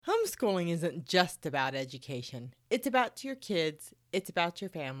Homeschooling isn't just about education. It's about your kids, it's about your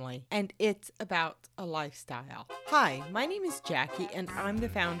family, and it's about a lifestyle. Hi, my name is Jackie, and I'm the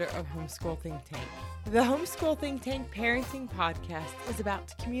founder of Homeschool Think Tank. The Homeschool Think Tank Parenting Podcast is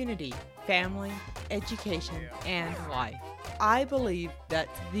about community, family, education, and life. I believe that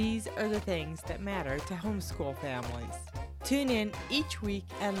these are the things that matter to homeschool families. Tune in each week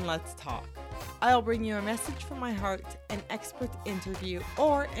and let's talk. I'll bring you a message from my heart, an expert interview,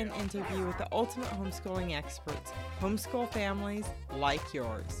 or an interview with the ultimate homeschooling experts, homeschool families like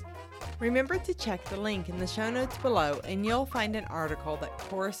yours. Remember to check the link in the show notes below and you'll find an article that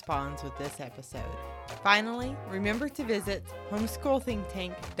corresponds with this episode. Finally, remember to visit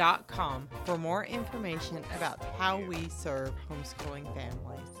homeschoolthinktank.com for more information about how we serve homeschooling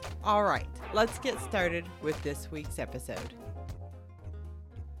families. All right, let's get started with this week's episode.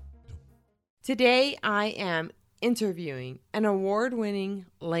 Today, I am interviewing an award-winning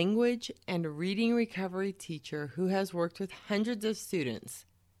language and reading recovery teacher who has worked with hundreds of students,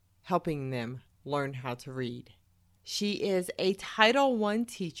 helping them learn how to read. She is a Title I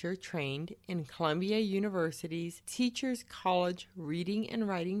teacher trained in Columbia University's Teachers College Reading and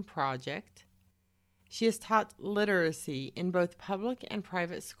Writing Project. She has taught literacy in both public and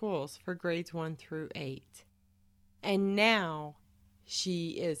private schools for grades 1 through 8. And now she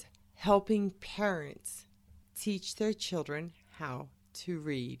is helping parents teach their children how to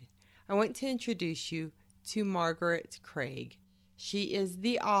read. I want to introduce you to Margaret Craig. She is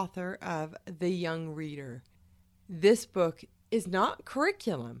the author of The Young Reader. This book is not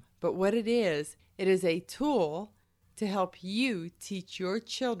curriculum, but what it is a tool to help you teach your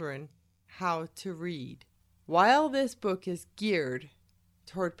children how to read. While this book is geared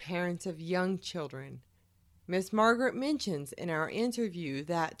toward parents of young children, Miss Margaret mentions in our interview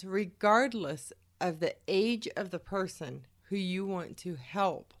that regardless of the age of the person who you want to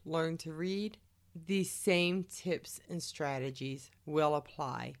help learn to read, these same tips and strategies will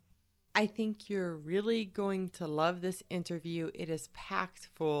apply. I think you're really going to love this interview. It is packed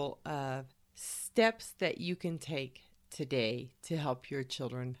full of steps that you can take today to help your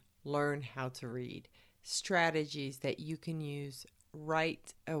children learn how to read, strategies that you can use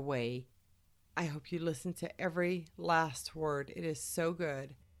right away. I hope you listen to every last word. It is so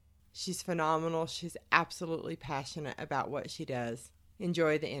good. She's phenomenal. She's absolutely passionate about what she does.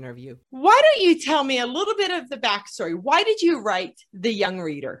 Enjoy the interview. Why don't you tell me a little bit of the backstory? Why did you write The Young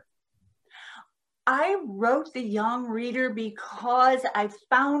Reader? I wrote The Young Reader because I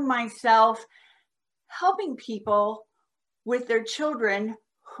found myself helping people with their children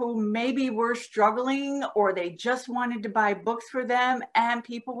who maybe were struggling or they just wanted to buy books for them, and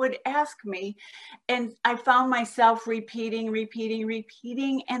people would ask me, and I found myself repeating,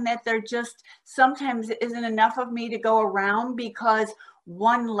 and that there just sometimes isn't enough of me to go around because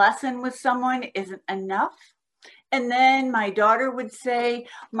one lesson with someone isn't enough. And then my daughter would say,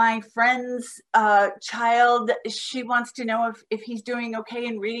 my friend's child, she wants to know if he's doing okay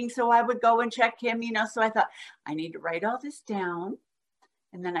in reading. So I would go and check him, so I thought, I need to write all this down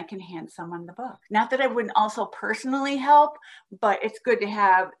and then I can hand someone the book. Not that I wouldn't also personally help, but it's good to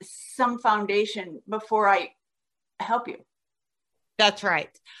have some foundation before I help you. That's right.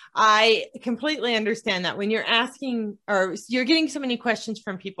 I completely understand that. When you're asking or you're getting so many questions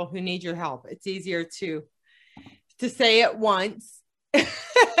from people who need your help, it's easier to say it once and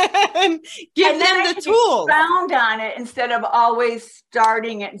give them the tools. Expound on it instead of always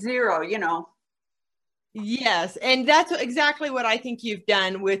starting at zero, Yes. And that's exactly what I think you've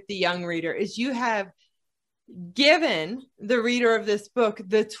done with The Young Reader is you have given the reader of this book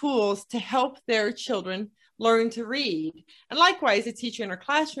the tools to help their children learn to read. And likewise, a teacher in her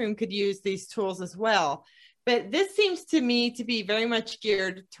classroom could use these tools as well. But this seems to me to be very much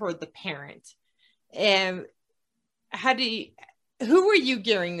geared toward the parent. And who were you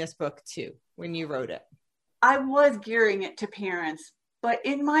gearing this book to when you wrote it? I was gearing it to parents, but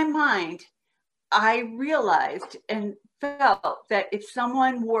in my mind, I realized and felt that if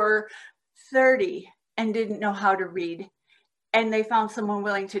someone were 30 and didn't know how to read, and they found someone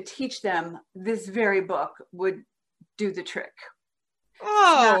willing to teach them, this very book would do the trick.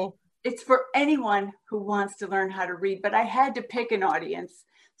 Oh, it's for anyone who wants to learn how to read, but I had to pick an audience.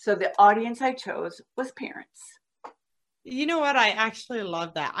 So the audience I chose was parents. You know what? I actually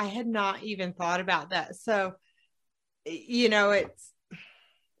love that. I had not even thought about that. So,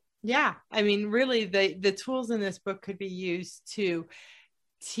 really the tools in this book could be used to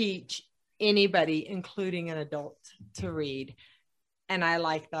teach anybody, including an adult, to read. And I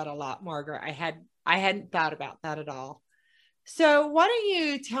like that a lot, Margaret. I hadn't thought about that at all. So, why don't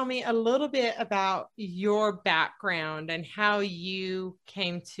you tell me a little bit about your background and how you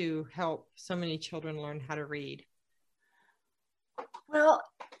came to help so many children learn how to read? Well,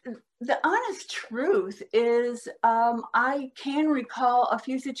 the honest truth is, I can recall a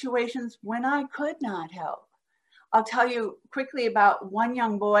few situations when I could not help. I'll tell you quickly about one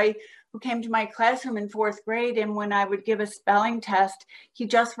young boy who came to my classroom in fourth grade, and when I would give a spelling test, he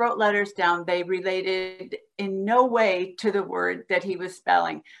just wrote letters down. They related in no way to the word that he was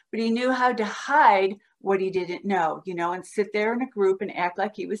spelling, but he knew how to hide what he didn't know, and sit there in a group and act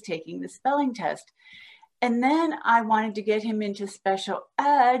like he was taking the spelling test. And then I wanted to get him into special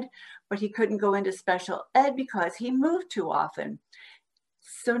ed, but he couldn't go into special ed because he moved too often.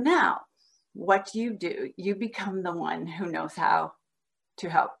 So now, what do? You become the one who knows how to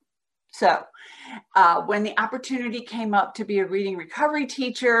help. So when the opportunity came up to be a reading recovery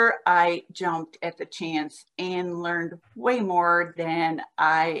teacher, I jumped at the chance and learned way more than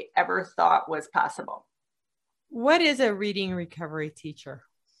I ever thought was possible. What is a reading recovery teacher?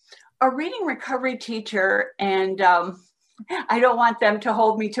 A reading recovery teacher, and I don't want them to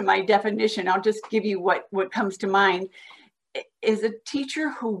hold me to my definition. I'll just give you what comes to mind, is a teacher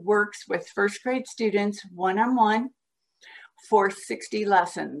who works with first grade students one-on-one for 60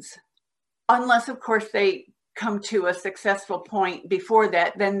 lessons. Unless, of course, they come to a successful point before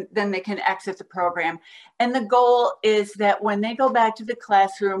that, then they can exit the program. And the goal is that when they go back to the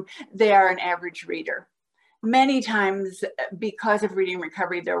classroom, they are an average reader. Many times, because of reading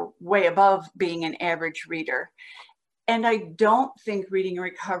recovery, they're way above being an average reader. And I don't think reading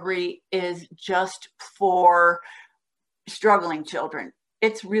recovery is just for struggling children.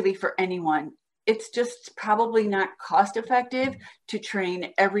 It's really for anyone. It's just probably not cost effective to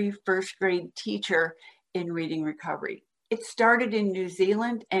train every first grade teacher in reading recovery. It started in New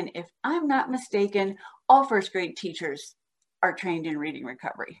Zealand, and if I'm not mistaken, all first grade teachers are trained in reading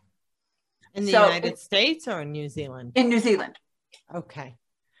recovery. In the United States or in New Zealand? In New Zealand. Okay.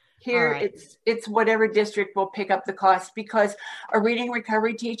 Here, right. It's whatever district will pick up the cost, because a reading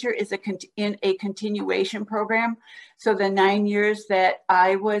recovery teacher is in a continuation program. So the 9 years that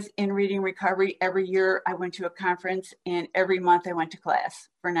I was in reading recovery, every year I went to a conference, and every month I went to class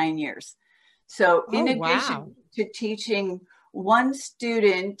for 9 years. So in addition to teaching one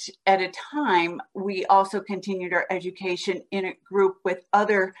student at a time, we also continued our education in a group with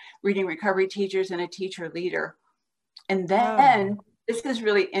other reading recovery teachers and a teacher leader. And then this is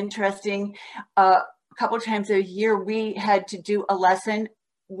really interesting. A couple of times a year, we had to do a lesson,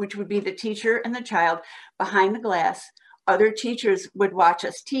 which would be the teacher and the child behind the glass. Other teachers would watch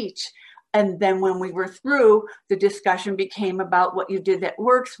us teach. And then when we were through, the discussion became about what you did that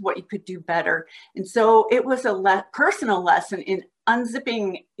works, what you could do better. And so it was a personal lesson in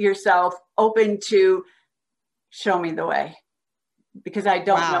unzipping yourself, open to show me the way, because I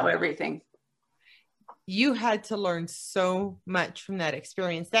don't know everything. You had to learn so much from that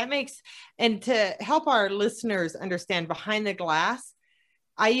experience. And to help our listeners understand behind the glass,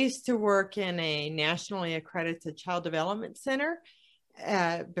 I used to work in a nationally accredited child development center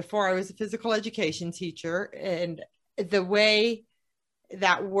before I was a physical education teacher. And the way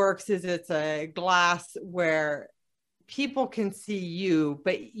that works is it's a glass where people can see you,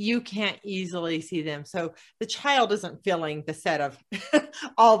 but you can't easily see them. So the child isn't feeling the set of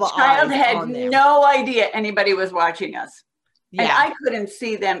all the eyes on them. The child had no idea anybody was watching us. Yeah. And I couldn't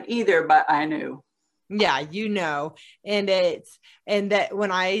see them either, but I knew. Yeah, and that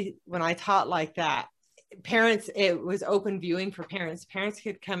when I taught like that, parents, it was open viewing for parents. Parents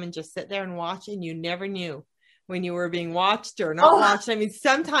could come and just sit there and watch, and you never knew when you were being watched or not watched. I mean,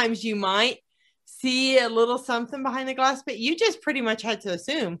 sometimes you might see a little something behind the glass, but you just pretty much had to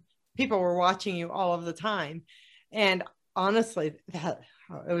assume people were watching you all of the time. And honestly,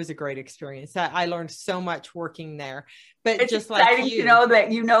 it was a great experience. I learned so much working there. But it's just exciting like you, to know that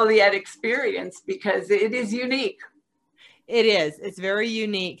that experience, because it is unique. It is. It's very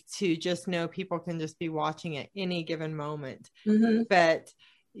unique to just know people can just be watching at any given moment. Mm-hmm. But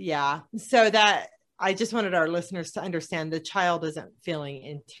yeah, so that I just wanted our listeners to understand the child isn't feeling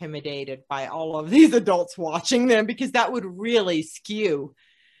intimidated by all of these adults watching them, because that would really skew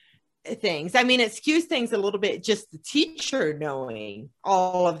things. I mean, it skews things a little bit, just the teacher knowing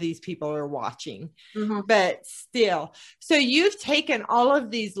all of these people are watching, but still. So you've taken all of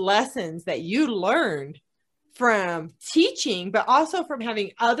these lessons that you learned from teaching, but also from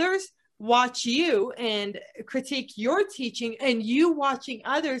having others watch you and critique your teaching, and you watching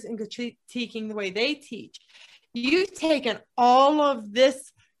others and critiquing the way they teach. You've taken all of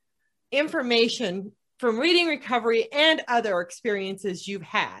this information from reading recovery and other experiences you've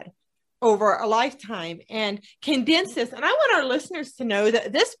had, over a lifetime and condense this. And I want our listeners to know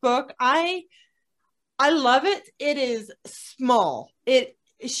that this book, I love it. It is small.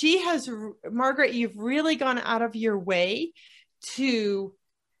 Margaret, you've really gone out of your way to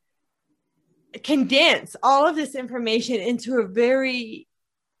condense all of this information into a very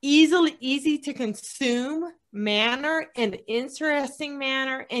easy to consume manner and interesting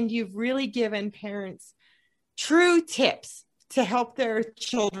manner. And you've really given parents true tips to help their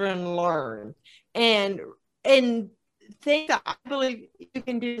children learn and things that I believe you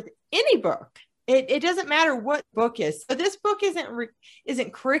can do with any book. It doesn't matter what book is. So this book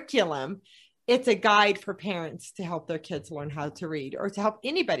isn't curriculum. It's a guide for parents to help their kids learn how to read, or to help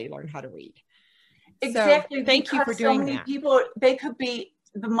anybody learn how to read. Exactly. So thank you for doing so many that. People, they could be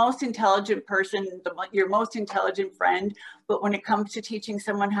the most intelligent person, your most intelligent friend, but when it comes to teaching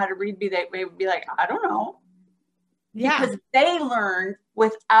someone how to read, they would be like, I don't know. Yeah. Because they learn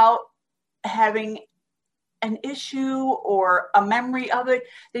without having an issue or a memory of it.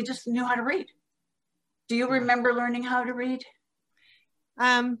 They just knew how to read. Do you remember learning how to read?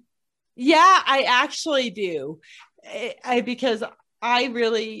 Yeah, I actually do. Because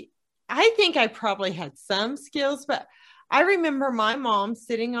I think I probably had some skills, but I remember my mom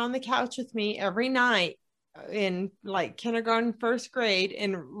sitting on the couch with me every night in like kindergarten, first grade,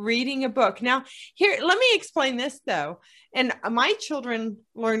 and reading a book. Now, here, let me explain this though. And my children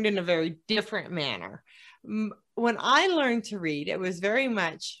learned in a very different manner. When I learned to read, it was very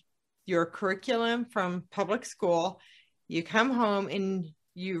much your curriculum from public school. You come home and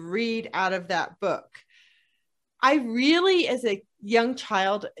you read out of that book. I really, as a young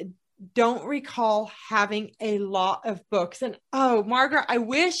child, don't recall having a lot of books. And oh, Margaret, I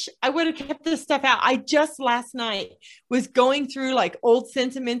wish I would have kept this stuff out. I just last night was going through like old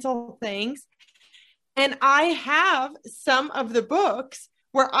sentimental things. And I have some of the books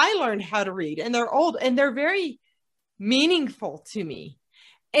where I learned how to read, and they're old and they're very meaningful to me.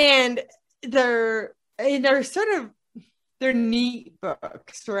 And they're neat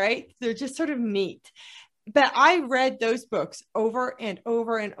books, right? They're just sort of neat. But I read those books over and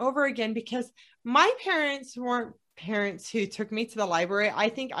over and over again because my parents weren't parents who took me to the library. I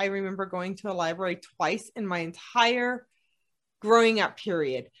think I remember going to a library twice in my entire growing up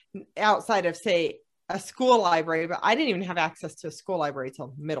period, outside of, say, a school library, but I didn't even have access to a school library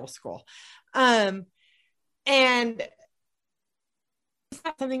till middle school. And it's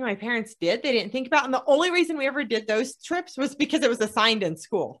not something my parents did. They didn't think about. And the only reason we ever did those trips was because it was assigned in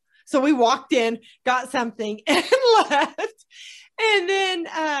school. So we walked in, got something, and left. And then,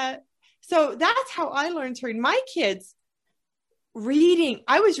 so that's how I learned to read. My kids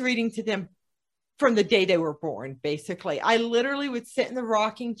I was reading to them from the day they were born, basically. I literally would sit in the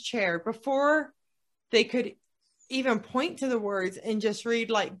rocking chair before they could even point to the words and just read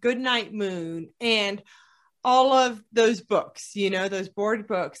like Goodnight Moon and all of those books, those board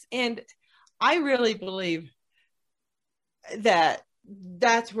books. And I really believe that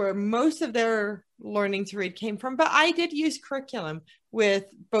that's where most of their learning to read came from. But I did use curriculum with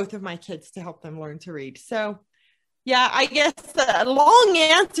both of my kids to help them learn to read. So yeah, I guess the long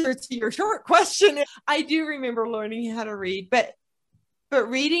answer to your short question, I do remember learning how to read, but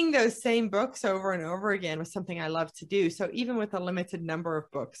reading those same books over and over again was something I love to do. So even with a limited number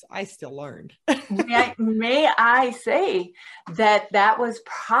of books, I still learned. May I say that was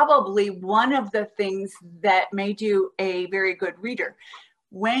probably one of the things that made you a very good reader.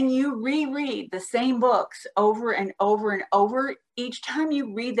 When you reread the same books over and over and over, each time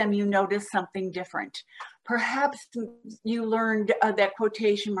you read them, you notice something different. Perhaps you learned that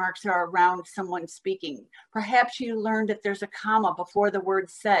quotation marks are around someone speaking. Perhaps you learned that there's a comma before the word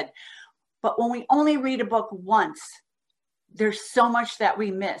said. But when we only read a book once, there's so much that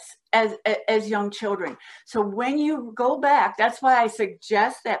we miss as young children. So when you go back, that's why I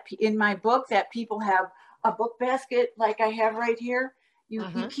suggest that in my book that people have a book basket like I have right here. You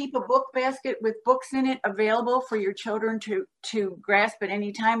keep a book basket with books in it available for your children to grasp at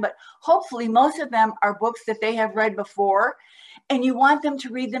any time. But hopefully most of them are books that they have read before. And you want them to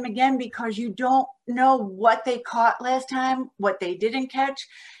read them again because you don't know what they caught last time, what they didn't catch.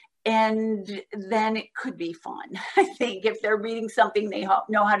 And then it could be fun. I think if they're reading something they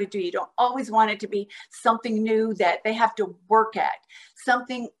know how to do, you don't always want it to be something new that they have to work at,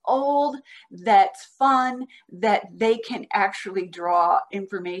 something old that's fun that they can actually draw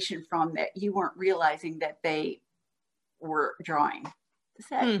information from that you weren't realizing that they were drawing.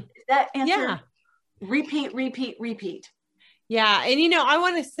 Does that answer? Yeah. Repeat. Yeah. And, I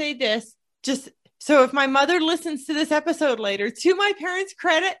want to say this so if my mother listens to this episode later, to my parents'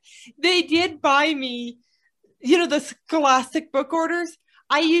 credit, they did buy me, the Scholastic book orders.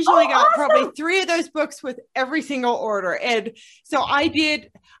 I usually got awesome. probably 3 of those books with every single order. And so I did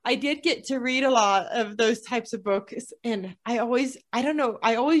get to read a lot of those types of books. And I always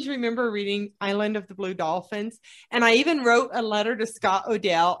remember reading Island of the Blue Dolphins. And I even wrote a letter to Scott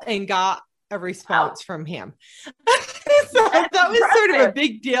Odell and got a response from him. So that was sort of a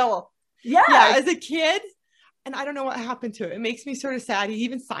big deal. Yeah. As a kid. And I don't know what happened to it. It makes me sort of sad. He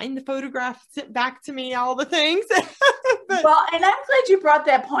even signed the photograph, sent back to me all the things. Well, and I'm glad you brought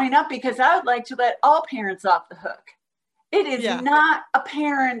that point up, because I would like to let all parents off the hook. It is not a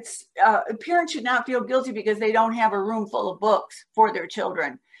parent's, parents should not feel guilty because they don't have a room full of books for their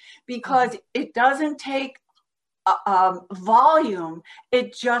children, because it doesn't take volume.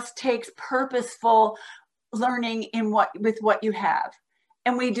 It just takes purposeful learning with what you have.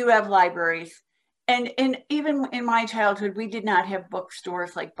 And we do have libraries. And even in my childhood, we did not have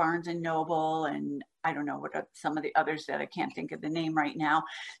bookstores like Barnes and Noble, and I don't know what some of the others that I can't think of the name right now.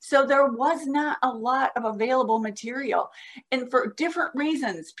 So there was not a lot of available material. And for different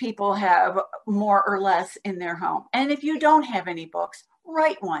reasons, people have more or less in their home. And if you don't have any books,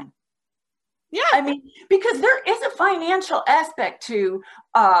 write one. Yeah. I mean, because there is a financial aspect to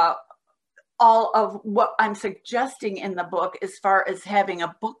all of what I'm suggesting in the book, as far as having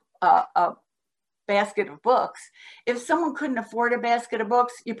a book, a basket of books. If someone couldn't afford a basket of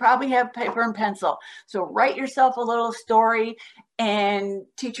books, you probably have paper and pencil. So write yourself a little story and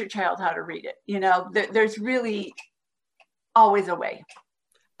teach your child how to read it. You know, there's really always a way.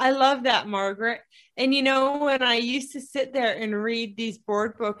 I love that, Margaret. And you know, when I used to sit there and read these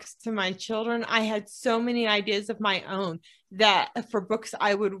board books to my children, I had so many ideas of my own that for books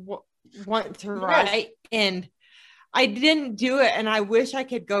I would want to write. And I didn't do it. And I wish I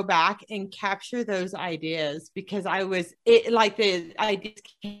could go back and capture those ideas, because like the ideas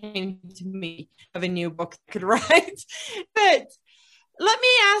came to me of a new book I could write. But let me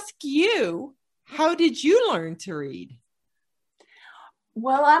ask you, how did you learn to read?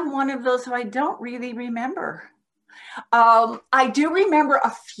 Well, I'm one of those who I don't really remember. I do remember a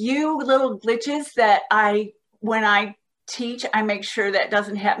few little glitches that when I teach, I make sure that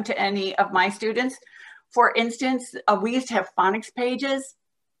doesn't happen to any of my students. For instance, we used to have phonics pages.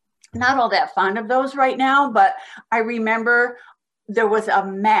 Not all that fond of those right now, but I remember there was a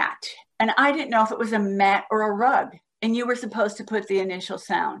mat, and I didn't know if it was a mat or a rug, and you were supposed to put the initial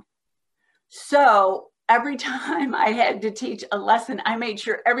sound. So every time I had to teach a lesson, I made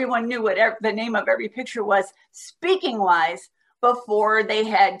sure everyone knew what the name of every picture was, speaking wise, before they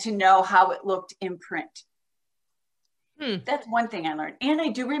had to know how it looked in print. That's one thing I learned. And I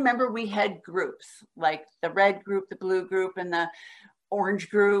do remember we had groups, like the red group, the blue group, and the orange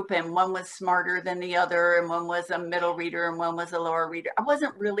group, and one was smarter than the other, and one was a middle reader, and one was a lower reader. I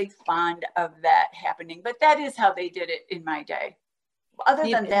wasn't really fond of that happening, but that is how they did it in my day. Other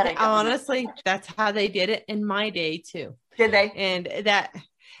than that, honestly, that's how they did it in my day too. Did they?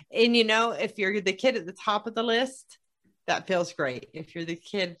 And you know, if you're the kid at the top of the list, that feels great. If you're the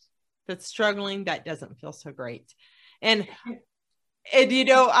kid that's struggling, that doesn't feel so great. And you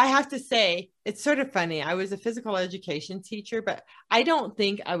know, I have to say, it's sort of funny. I was a physical education teacher, but I don't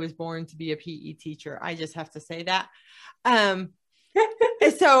think I was born to be a PE teacher. I just have to say that.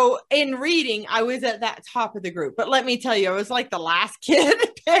 So in reading, I was at that top of the group. But let me tell you, I was like the last kid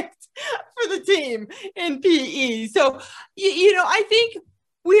picked for the team in PE. So, you know, I think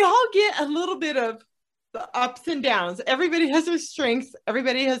we all get a little bit of the ups and downs. Everybody has their strengths.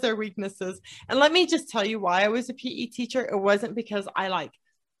 Everybody has their weaknesses. And let me just tell you why I was a PE teacher. It wasn't because I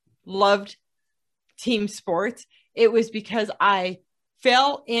loved team sports. It was because I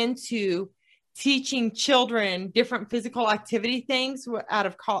fell into teaching children different physical activity things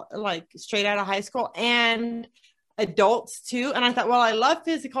straight out of high school, and adults too. And I thought, well, I love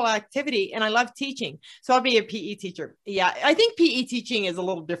physical activity and I love teaching, so I'll be a PE teacher. Yeah, I think PE teaching is a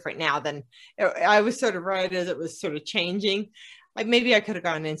little different now than I was sort of right as it was sort of changing. Maybe I could have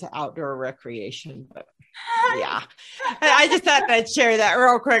gone into outdoor recreation, but yeah, I just thought I'd share that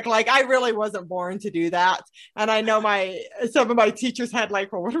real quick. Like, I really wasn't born to do that. And I know some of my teachers had well,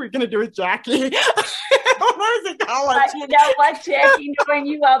 what are we going to do with Jackie? When I was in college. But you know what, Jackie, knowing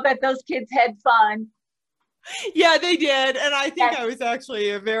you, I'll bet those kids had fun. Yeah, they did. And I think I was actually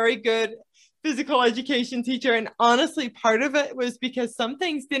a very good physical education teacher. And honestly, part of it was because some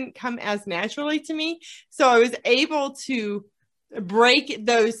things didn't come as naturally to me. So I was able to break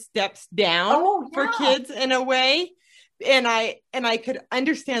those steps down for kids in a way. And I could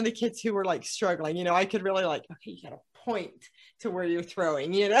understand the kids who were struggling. You know, I could really okay, you got to point to where you're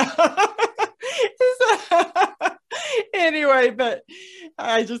throwing, you know. Anyway, but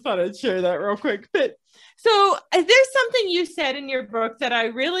I just thought I'd share that real quick. But so there's something you said in your book that I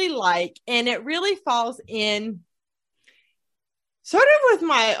really like, and it really falls in sort of with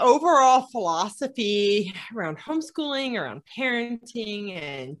my overall philosophy around homeschooling, around parenting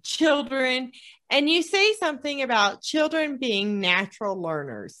and children. And you say something about children being natural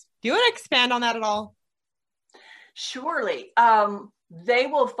learners. Do you want to expand on that at all? Surely. They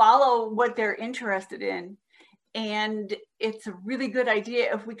will follow what they're interested in. And it's a really good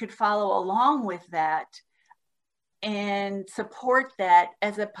idea if we could follow along with that and support that,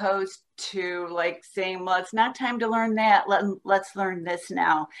 as opposed to like saying, well, it's not time to learn that. Let's learn this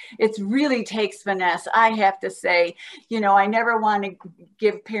now. It really takes finesse. I have to say, I never want to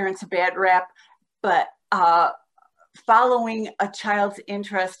give parents a bad rap, but following a child's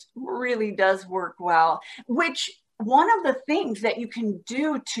interest really does work well, which one of the things that you can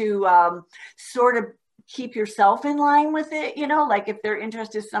do to sort of keep yourself in line with it, like if their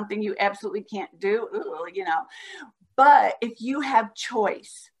interest is something you absolutely can't do, but if you have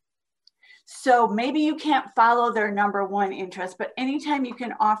choice, so maybe you can't follow their number one interest, but anytime you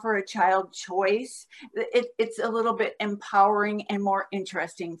can offer a child choice, it's a little bit empowering and more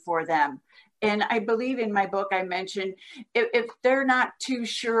interesting for them. And I believe in my book, I mentioned if they're not too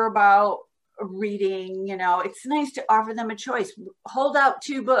sure about reading, it's nice to offer them a choice. Hold out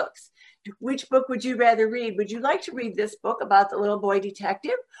 2 books. Which book would you rather read? Would you like to read this book about the little boy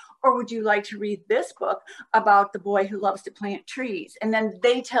detective? Or would you like to read this book about the boy who loves to plant trees? And then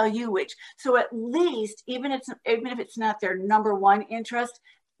they tell you which. So at least, even if it's not their number one interest,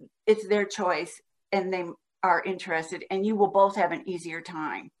 it's their choice and they are interested, and you will both have an easier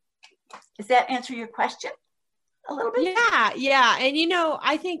time. Does that answer your question a little bit? Yeah. And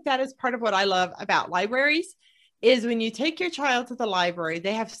I think that is part of what I love about libraries is when you take your child to the library,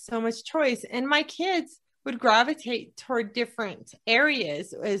 they have so much choice. And my kids would gravitate toward different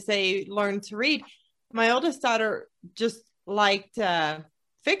areas as they learn to read. My oldest daughter just liked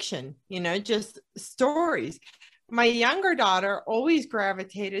fiction, just stories. My younger daughter always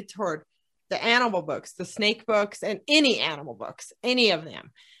gravitated toward the animal books, the snake books, and any animal books, any of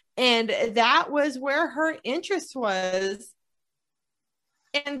them. And that was where her interest was.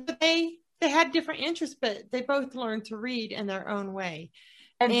 And they had different interests, but they both learned to read in their own way.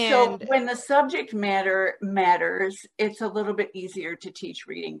 And so when the subject matter matters, it's a little bit easier to teach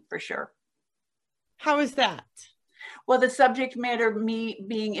reading for sure. How is that? Well, the subject matter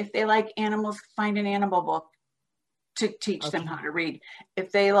being if they like animals, find an animal book to teach them how to read.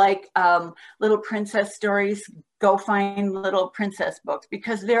 If they like little princess stories, go find little princess books,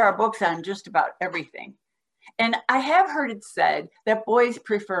 because there are books on just about everything. And I have heard it said that boys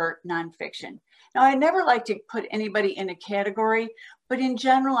prefer nonfiction. Now, I never like to put anybody in a category, but in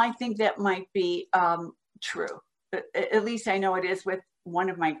general, I think that might be true. At least I know it is with one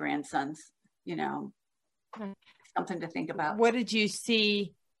of my grandsons, something to think about. What did you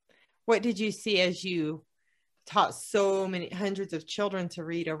see as you taught so many hundreds of children to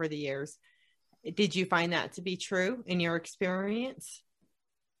read over the years? Did you find that to be true in your experience?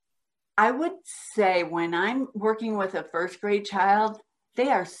 I would say when I'm working with a first grade child, they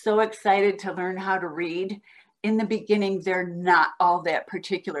are so excited to learn how to read. In the beginning, they're not all that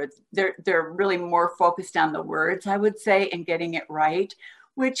particular. They're really more focused on the words, I would say, and getting it right,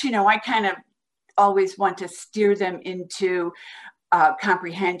 which, I kind of always want to steer them into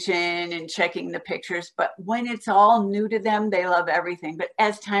comprehension and checking the pictures. But when it's all new to them, they love everything. But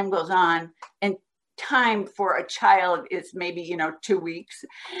as time goes on, and time for a child is maybe 2 weeks,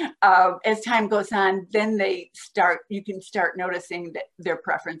 as time goes on, then you can start noticing that their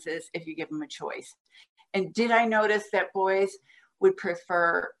preferences if you give them a choice. And did I notice that boys would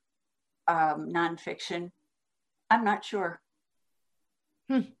prefer nonfiction? I'm not sure.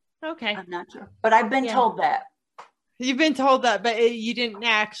 Okay. I'm not sure, but I've been told that. You've been told that, but you didn't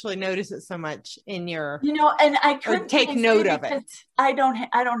actually notice it so much in your, and I couldn't take note of it. I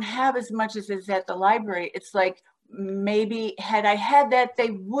don't have as much as is at the library. It's like, maybe had I had that, they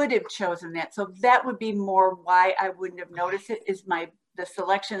would have chosen that. So that would be more why I wouldn't have noticed it, is the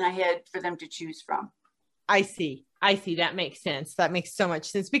selection I had for them to choose from. I see. That makes sense. That makes so much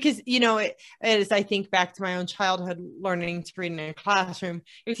sense, because, as I think back to my own childhood, learning to read in a classroom,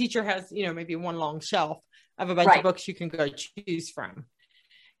 your teacher has, maybe one long shelf of a bunch of books you can go choose from.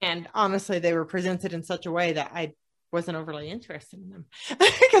 And honestly, they were presented in such a way that I wasn't overly interested in them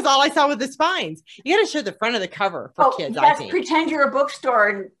because all I saw was the spines. You got to show the front of the cover for kids. Yes, I think. Pretend you're a bookstore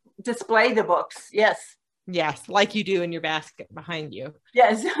and display the books. Yes, like you do in your basket behind you.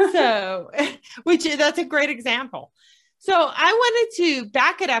 Yes. So, that's a great example. So I wanted to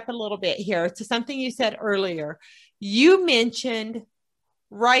back it up a little bit here to something you said earlier. you mentioned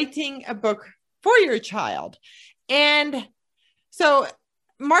writing a book for your child. And so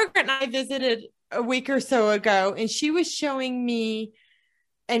Margaret and I visited a week or so ago, and she was showing me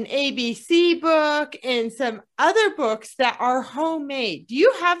an ABC book and some other books that are homemade. Do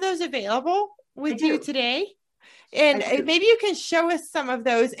you have those available with you today? And maybe you can show us some of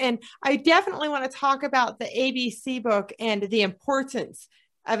those. And I definitely want to talk about the ABC book and the importance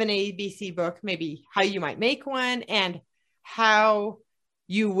of an ABC book, maybe how you might make one and how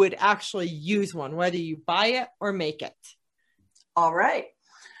you would actually use one, whether you buy it or make it. All right.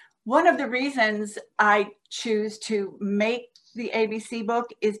 One of the reasons I choose to make the ABC book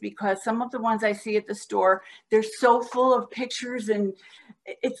is because some of the ones I see at the store, they're so full of pictures, and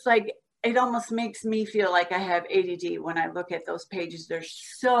it's like, it almost makes me feel like I have ADD when I look at those pages. There's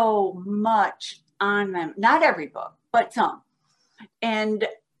so much on them. Not every book, but some. And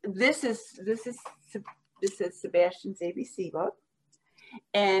this is Sebastian's ABC book.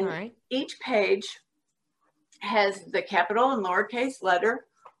 And each page has the capital and lowercase letter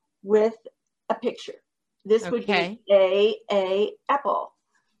with a picture. This would be A, apple,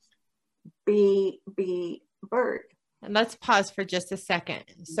 B, bird. And let's pause for just a second.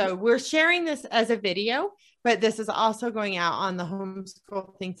 So we're sharing this as a video, but this is also going out on the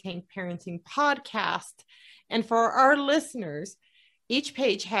Homeschool Think Tank Parenting podcast. And for our listeners, each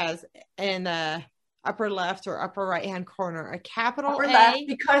page has in the upper left or upper right-hand corner a capital upper A. Left,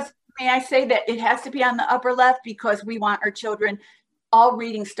 because may I say that it has to be on the upper left because we want our children, all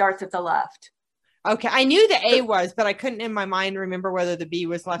reading starts at the left. Okay, I knew the A was, but I couldn't in my mind remember whether the B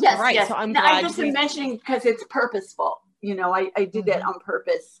was left or right. Yes. So I'm glad. I'm just mentioning because it's purposeful. You know, I did that on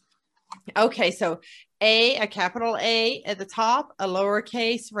purpose. Okay, so a capital A at the top, a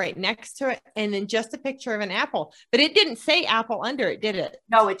lowercase right next to it, and then just a picture of an apple. But it didn't say apple under it, did it?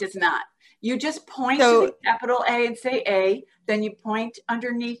 No, it does not. You just point to the capital A and say A, then you point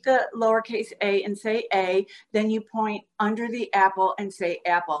underneath the lowercase a and say A, then you point under the apple and say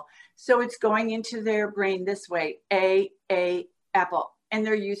apple. So it's going into their brain this way, A, apple, and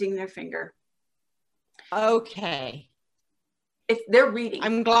they're using their finger. Okay. They're reading.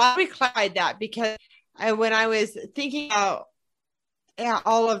 I'm glad we clarified that because when I was thinking about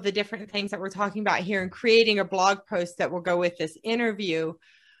all of the different things that we're talking about here and creating a blog post that will go with this interview,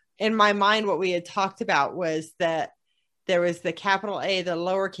 in my mind, what we had talked about was that there was the capital A, the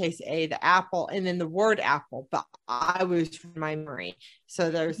lowercase a, the apple, and then the word apple. But I was from my memory.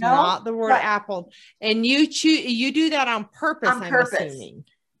 So there's not the word apple. And you do that on purpose, I'm assuming.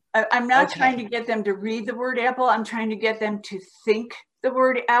 I'm not trying to get them to read the word apple. I'm trying to get them to think the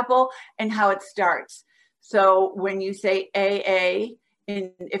word apple and how it starts. So when you say AA,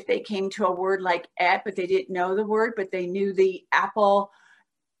 and if they came to a word like at, but they didn't know the word, but they knew the apple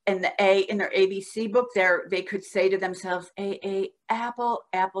and the A in their ABC book, they could say to themselves, apple,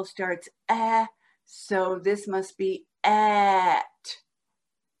 apple starts so this must be at.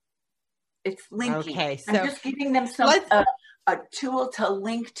 It's linking. Okay, so I'm just giving them a tool to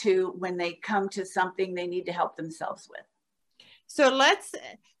link to when they come to something they need to help themselves with. So let's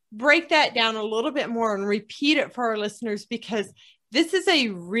break that down a little bit more and repeat it for our listeners, because this is a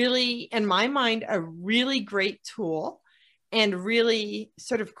really, in my mind, a really great tool and really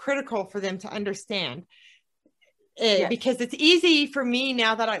sort of critical for them to understand. Because it's easy for me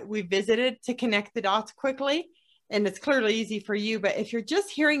now that we visited to connect the dots quickly, and it's clearly easy for you. But if you're just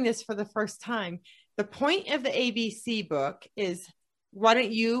hearing this for the first time, the point of the ABC book is, why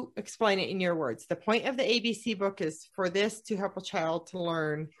don't you explain it in your words? The point of the ABC book is for this to help a child to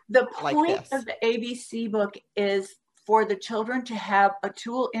learn. The point of the ABC book is for the children to have a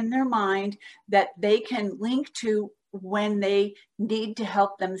tool in their mind that they can link to when they need to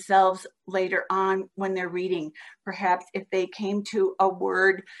help themselves later on when they're reading. Perhaps if they came to a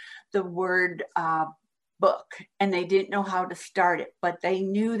word, the word book, and they didn't know how to start it, but they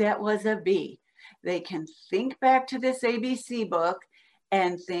knew that was a B. They can think back to this ABC book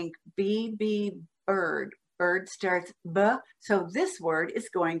and think B, bird. Bird starts B, so this word is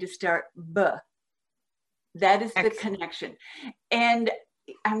going to start B. That is the connection. And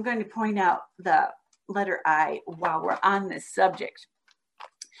I'm going to point out the letter I while we're on this subject.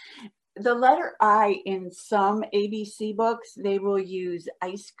 The letter I in some ABC books, they will use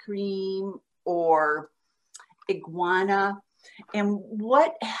ice cream or iguana. And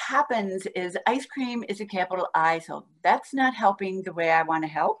what happens is ice cream is a capital I, so that's not helping the way I want to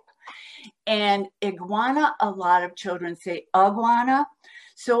help. And iguana, a lot of children say iguana.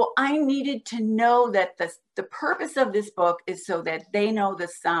 So I needed to know that the purpose of this book is so that they know the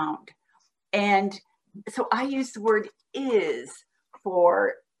sound. And so I use the word is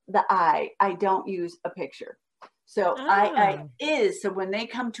for the I don't use a picture. So I Ah. is. So when they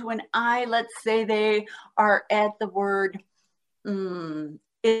come to an I, let's say they are at the word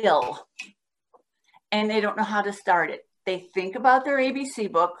ill and they don't know how to start it. They think about their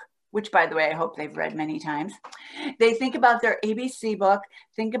ABC book, which by the way, I hope they've read many times. They think about their ABC book,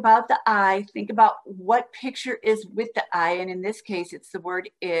 think about the I, think about what picture is with the I. And in this case, it's the word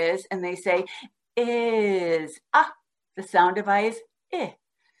is. And they say, is. Ah, the sound of I is eh.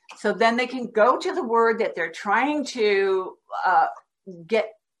 So then they can go to the word that they're trying to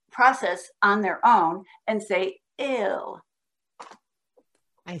get process on their own and say ill.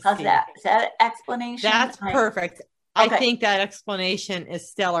 I How's see. that? Is that an explanation? That's perfect. Okay. I think that explanation is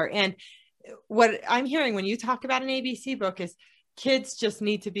stellar. And what I'm hearing when you talk about an ABC book is kids just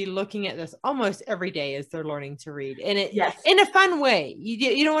need to be looking at this almost every day as they're learning to read, and it in a fun way.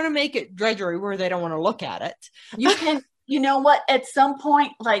 You don't want to make it drudgery where they don't want to look at it. You can, you know what, at some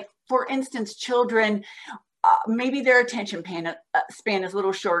point, like for instance, children, maybe their attention span is a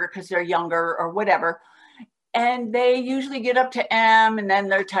little shorter because they're younger or whatever. And they usually get up to M and then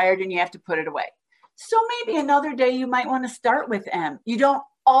they're tired and you have to put it away. So maybe another day you might want to start with M. You don't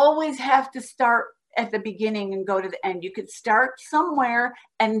always have to start at the beginning and go to the end. You could start somewhere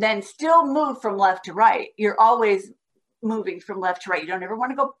and then still move from left to right. You're always moving from left to right. You don't ever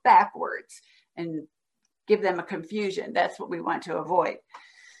want to go backwards and give them a confusion. That's what we want to avoid.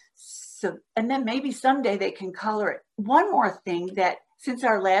 So, and then maybe someday they can color it. One more thing that since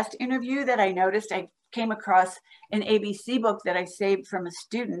our last interview that I noticed, I came across an ABC book that I saved from a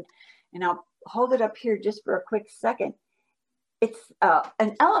student, and I'll hold it up here just for a quick second. It's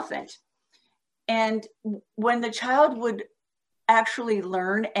an elephant. And when the child would actually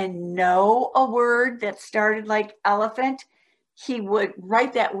learn and know a word that started like elephant, he would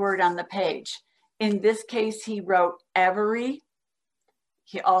write that word on the page. In this case, he wrote every.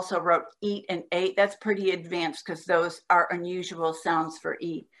 He also wrote eat and ate. That's pretty advanced because those are unusual sounds for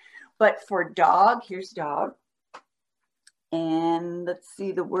eat. But for dog, here's dog. And let's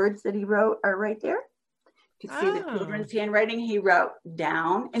see, the words that he wrote are right there. You can see the children's handwriting. He wrote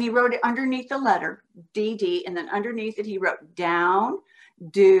down, and he wrote it underneath the letter, DD, and then underneath it, he wrote down,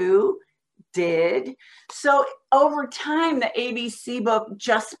 do, did. So over time, the ABC book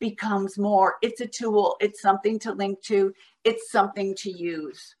just becomes more. It's a tool. It's something to link to. It's something to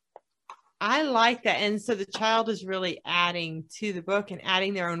use. I like that. And so the child is really adding to the book and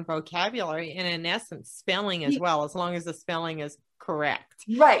adding their own vocabulary and in essence spelling as well, as long as the spelling is correct.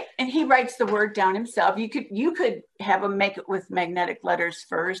 Right. And he writes the word down himself. You could have him make it with magnetic letters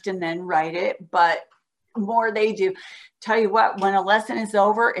first and then write it, but more they do. Tell you what, when a lesson is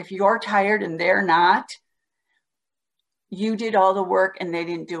over, if you're tired and they're not, you did all the work and they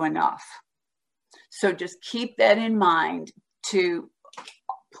didn't do enough. So just keep that in mind to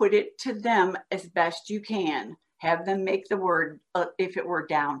put it to them as best you can. Have them make the word, if it were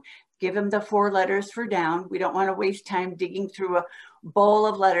down. Give them the 4 letters for down. We don't want to waste time digging through a bowl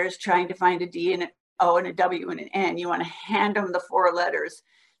of letters trying to find a D and an O and a W and an N. You want to hand them the 4 letters.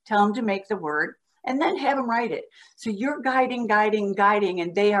 Tell them to make the word and then have them write it. So you're guiding,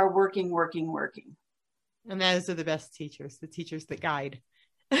 and they are working. And those are the best teachers, the teachers that guide,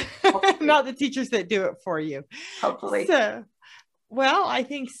 not the teachers that do it for you. Hopefully. So, well, I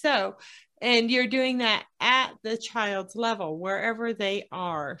think so. And you're doing that at the child's level, wherever they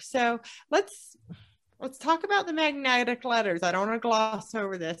are. So let's talk about the magnetic letters. I don't want to gloss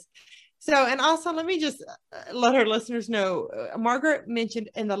over this. So, and also let me just let our listeners know, Margaret mentioned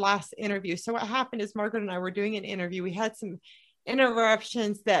in the last interview. So what happened is Margaret and I were doing an interview. We had some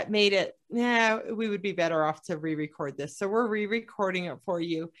interruptions that made it, we would be better off to re-record this. So we're re-recording it for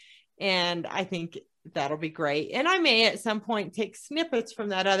you. And I think that'll be great. And I may at some point take snippets from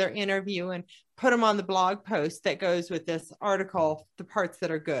that other interview and put them on the blog post that goes with this article, the parts that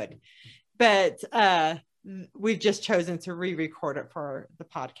are good. But we've just chosen to re-record it for the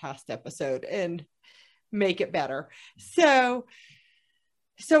podcast episode and make it better. So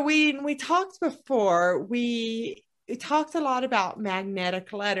we talked before, we talked a lot about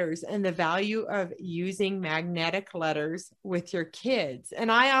magnetic letters and the value of using magnetic letters with your kids.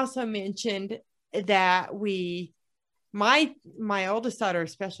 And I also mentioned that my oldest daughter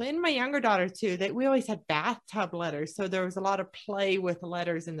especially, and my younger daughter too, that we always had bathtub letters. So there was a lot of play with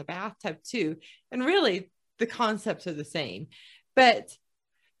letters in the bathtub too. And really the concepts are the same. But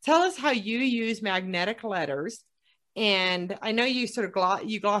tell us how you use magnetic letters. And I know you sort of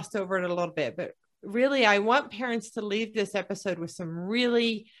glossed over it a little bit, but really I want parents to leave this episode with some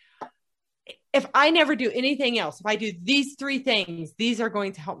really, if I never do anything else, if I do these 3 things, these are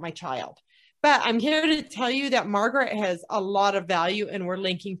going to help my child. But I'm here to tell you that Margaret has a lot of value, and we're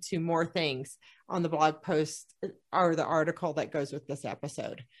linking to more things on the blog post or the article that goes with this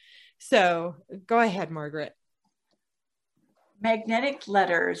episode. So go ahead, Margaret. Magnetic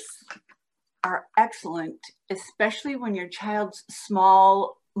letters are excellent, especially when your child's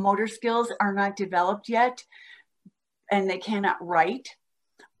small motor skills are not developed yet and they cannot write,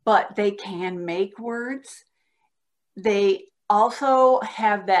 but they can make words. They also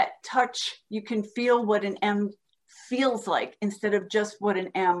have that touch. You can feel what an M feels like instead of just what an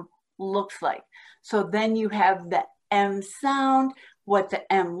M looks like. So then you have the M sound, what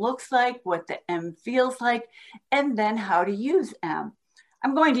the M looks like, what the M feels like, and then how to use M.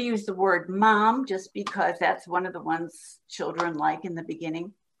 I'm going to use the word mom just because that's one of the ones children like in the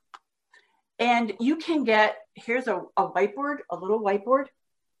beginning. And you can get, here's a whiteboard, a little whiteboard,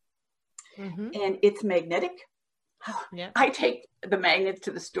 and it's magnetic. Yeah. I take the magnets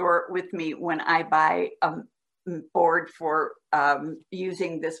to the store with me when I buy a board for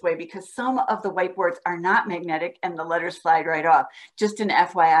using this way, because some of the whiteboards are not magnetic and the letters slide right off. Just an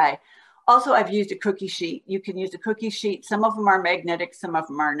FYI. Also, I've used a cookie sheet. You can use a cookie sheet. Some of them are magnetic, some of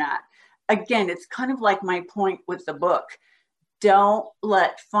them are not. Again, it's kind of like my point with the book. Don't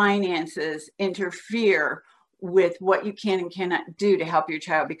let finances interfere with what you can and cannot do to help your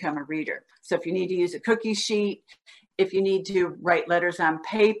child become a reader. So if you need to use a cookie sheet, if you need to write letters on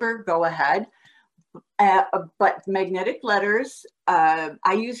paper, go ahead. But magnetic letters, I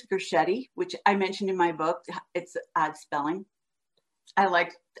use Gurchetti, which I mentioned in my book. It's odd spelling. I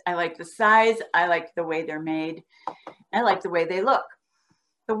like the size. I like the way they're made. I like the way they look.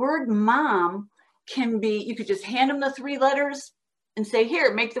 The word mom can be, you could just hand them the 3 letters and say,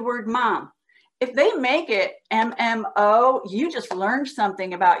 here, make the word mom. If they make it MMO, you just learned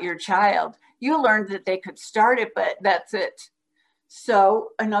something about your child. You learned that they could start it, but that's it. So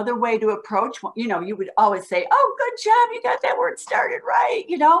another way to approach, you would always say, oh, good job, you got that word started right.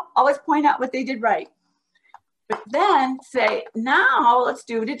 Always point out what they did right. But then say, now let's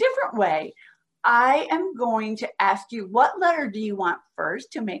do it a different way. I am going to ask you, what letter do you want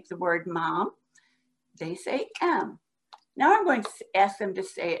first to make the word mom? They say M. Now I'm going to ask them to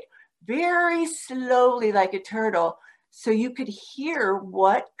say it very slowly like a turtle so you could hear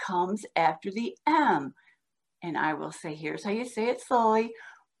what comes after the M. And I will say, here's how you say it slowly,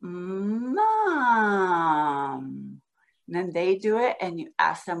 mom. And then they do it and you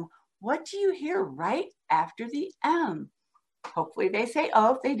ask them, what do you hear right after the M? Hopefully they say,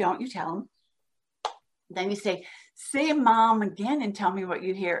 oh, if they don't, you tell them. Then you say mom again and tell me what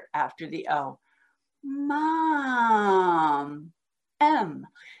you hear after the O. Mom, M.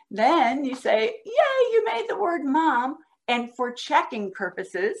 Then you say, yay, you made the word mom. And for checking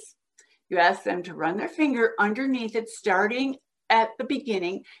purposes, you ask them to run their finger underneath it, starting at the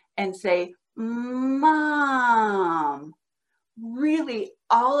beginning, and say, mom. Really,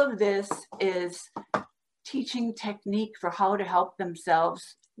 all of this is teaching technique for how to help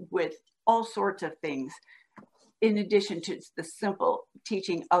themselves with all sorts of things, in addition to the simple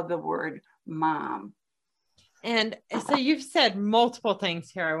teaching of the word mom. And so you've said multiple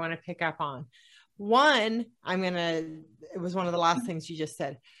things here I want to pick up on. One, it was one of the last things you just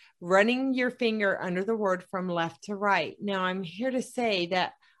said, running your finger under the word from left to right. Now I'm here to say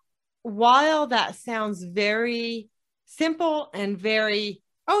that while that sounds very simple and very,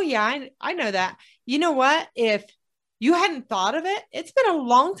 oh yeah, I know that. You know what? If you hadn't thought of it, it's been a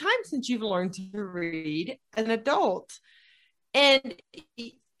long time since you've learned to read as an adult. And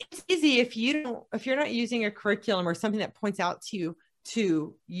it's easy if you're not using a curriculum or something that points out to you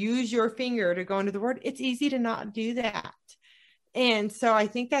to use your finger to go into the word, it's easy to not do that. And so I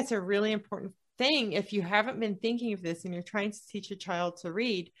think that's a really important thing. If you haven't been thinking of this and you're trying to teach a child to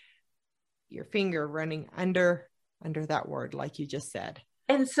read, your finger running under that word, like you just said.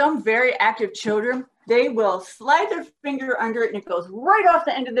 And some very active children, they will slide their finger under it and it goes right off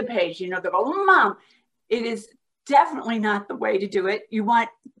the end of the page. They'll go, mom. It is definitely not the way to do it. You want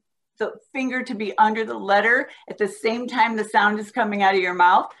the finger to be under the letter at the same time the sound is coming out of your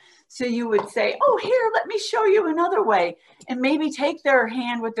mouth. So you would say, oh, here, let me show you another way. And maybe take their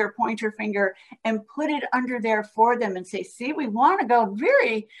hand with their pointer finger and put it under there for them and say, see, we want to go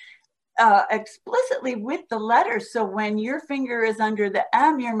very explicitly with the letters. So when your finger is under the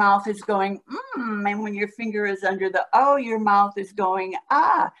M, your mouth is going, and when your finger is under the O, your mouth is going,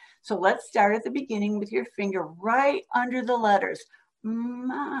 ah. So let's start at the beginning with your finger right under the letters.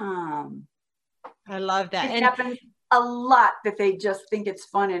 Mom. I love that. It happens a lot that they just think it's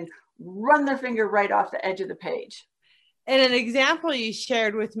fun and run their finger right off the edge of the page. And an example you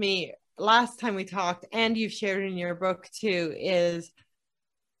shared with me last time we talked, and you've shared in your book too, is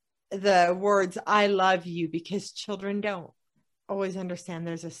the words I love you, because children don't always understand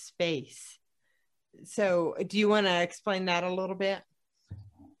there's a space. So do you want to explain that a little bit?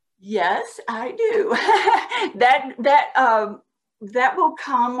 Yes, I do. That will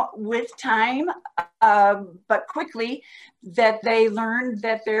come with time, but quickly, that they learn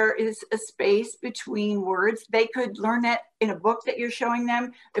that there is a space between words. They could learn that in a book that you're showing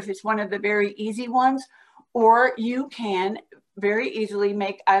them, if it's one of the very easy ones, or you can very easily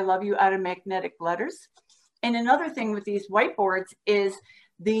make I love you out of magnetic letters. And another thing with these whiteboards is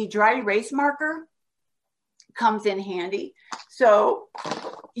the dry erase marker comes in handy. So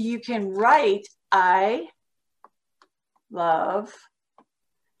you can write I love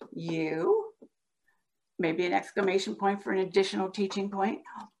you, maybe an exclamation point for an additional teaching point,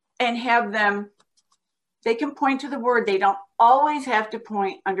 and have them, they can point to the word. They don't always have to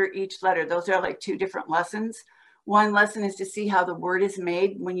point under each letter. Those are like two different lessons. One lesson is to see how the word is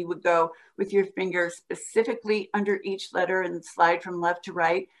made, when you would go with your finger specifically under each letter and slide from left to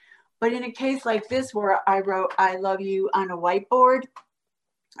right. But in a case like this, where I wrote I love you on a whiteboard,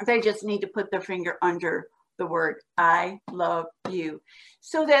 they just need to put their finger under the word I love you,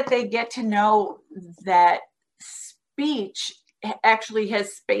 so that they get to know that speech actually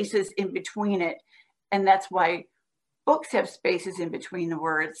has spaces in between it. And that's why books have spaces in between the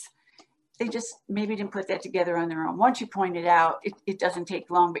words. They just maybe didn't put that together on their own. Once you point it out, it doesn't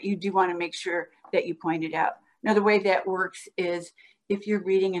take long, but you do want to make sure that you point it out. Now, the way that works is if you're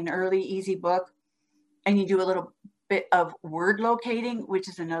reading an early, easy book and you do a little bit of word locating, which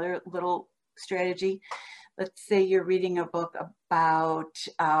is another little strategy. Let's say you're reading a book about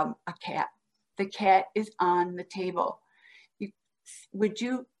a cat. The cat is on the table. Would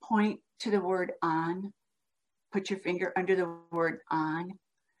you point to the word on? Put your finger under the word on.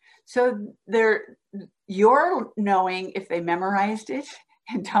 So you're knowing if they memorized it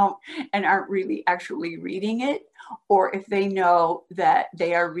and aren't really actually reading it, or if they know that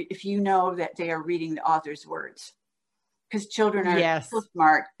if you know that they are reading the author's words. Because children are so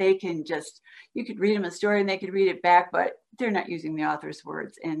smart, they can you could read them a story and they could read it back, but they're not using the author's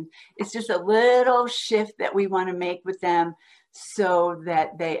words. And it's just a little shift that we want to make with them so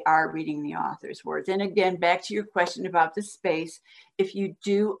that they are reading the author's words. And again, back to your question about the space, if you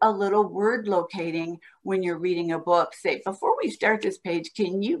do a little word locating when you're reading a book, say, before we start this page,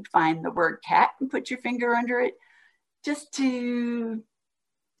 can you find the word cat and put your finger under it? Just to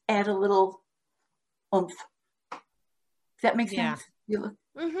add a little oomph. Does that make sense?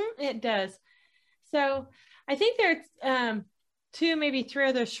 It does. So I think there's two, maybe three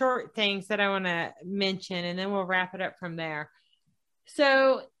other short things that I want to mention, and then we'll wrap it up from there.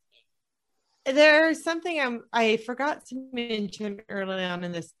 So there's something I forgot to mention early on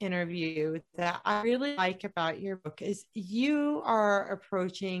in this interview that I really like about your book is you are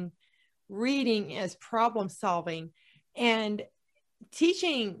approaching reading as problem solving and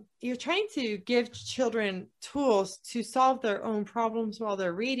teaching. You're trying to give children tools to solve their own problems while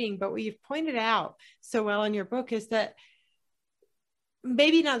they're reading. But what you've pointed out so well in your book is that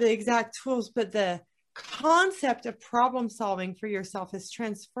maybe not the exact tools, but the concept of problem solving for yourself is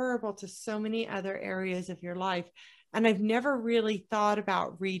transferable to so many other areas of your life. And I've never really thought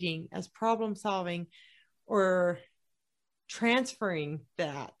about reading as problem solving or transferring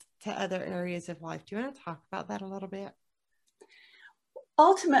that to other areas of life. Do you want to talk about that a little bit?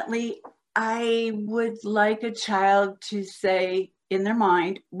 Ultimately, I would like a child to say in their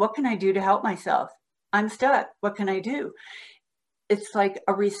mind, what can I do to help myself? I'm stuck. What can I do? It's like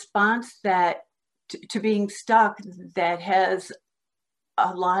a response that to being stuck that has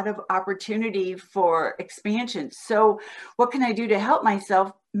a lot of opportunity for expansion. So what can I do to help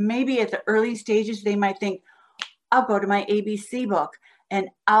myself? Maybe at the early stages, they might think, I'll go to my ABC book and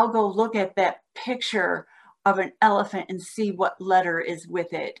I'll go look at that picture of an elephant and see what letter is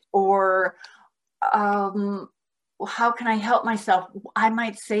with it. Or how can I help myself? I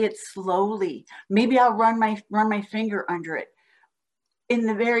might say it slowly. Maybe I'll run my finger under it. In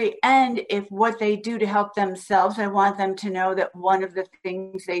the very end, if what they do to help themselves, I want them to know that one of the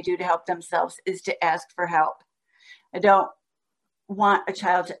things they do to help themselves is to ask for help. I don't want a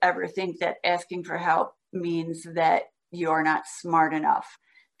child to ever think that asking for help means that you're not smart enough,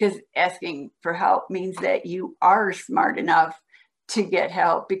 because asking for help means that you are smart enough to get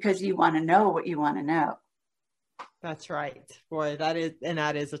help because you want to know what you want to know. That's right. Boy, that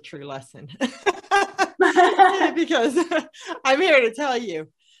is a true lesson. Because I'm here to tell you,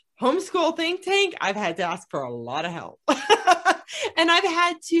 homeschool think tank, I've had to ask for a lot of help. And I've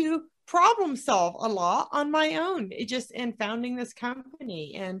had to problem solve a lot on my own. It just, and founding this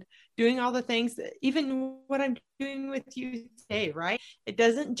company and doing all the things that, even what I'm doing with you today, right? It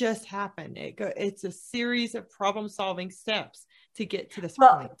doesn't just happen. It's a series of problem solving steps to get to this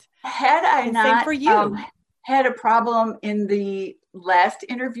point. Had I and not same for you. Had a problem in the last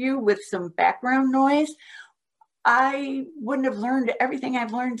interview with some background noise, I wouldn't have learned everything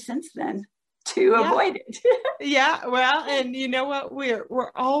I've learned since then to avoid it. Yeah, well, and you know what?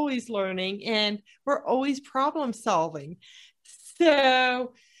 We're always learning and we're always problem solving.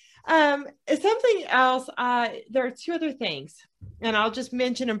 So something else, there are two other things, and I'll just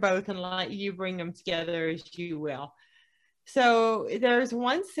mention them both and let you bring them together as you will. So there's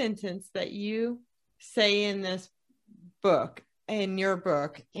one sentence that you say in this book, in your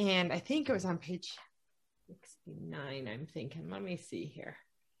book, and I think it was on page 69, I'm thinking. Let me see here.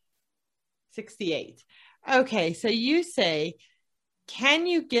 68. Okay, so you say, can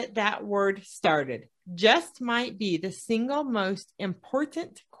you get that word started? Just might be the single most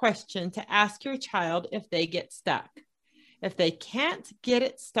important question to ask your child if they get stuck. If they can't get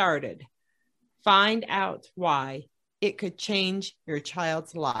it started, find out why. It could change your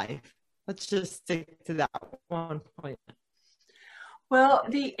child's life. Let's just stick to that one point. Well,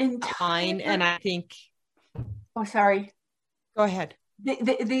 the entire... And I think... Oh, sorry. Go ahead.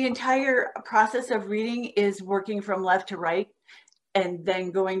 The entire process of reading is working from left to right and then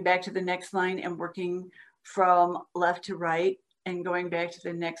going back to the next line and working from left to right and going back to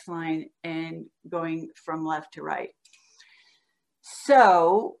the next line and going from left to right.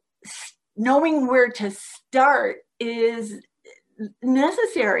 So knowing where to start is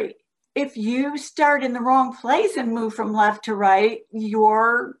necessary. If you start in the wrong place and move from left to right,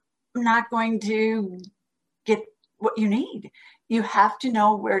 you're not going to get what you need. You have to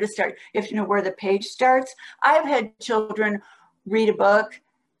know where to start. You have to know where the page starts. I've had children read a book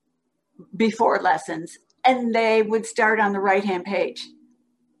before lessons and they would start on the right-hand page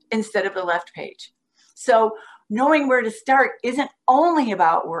instead of the left page. So knowing where to start isn't only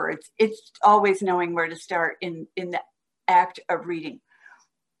about words. It's always knowing where to start in the act of reading.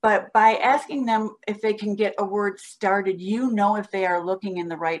 But by asking them if they can get a word started, you know if they are looking in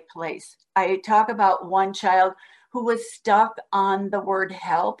the right place. I talk about one child who was stuck on the word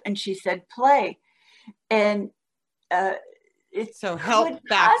help, and she said play. And so help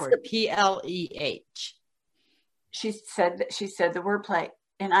backward, P-L-E-H. She said the word play.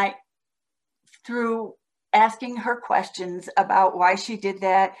 And I, through asking her questions about why she did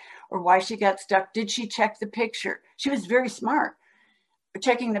that or why she got stuck, did she check the picture? She was very smart.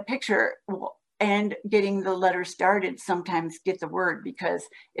 Checking the picture and getting the letter started sometimes get the word, because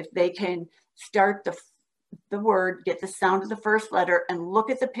if they can start the word, get the sound of the first letter and look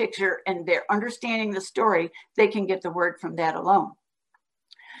at the picture and they're understanding the story, they can get the word from that alone.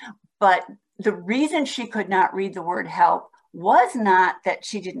 But the reason she could not read the word help was not that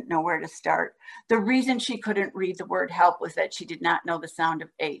she didn't know where to start. The reason she couldn't read the word help was that she did not know the sound of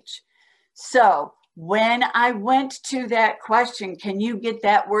H. So when I went to that question, can you get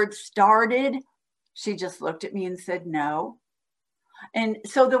that word started? She just looked at me and said, no. And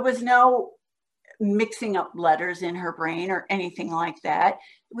so there was no mixing up letters in her brain or anything like that.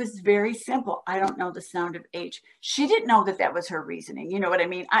 It was very simple. I don't know the sound of H. She didn't know that that was her reasoning. You know what I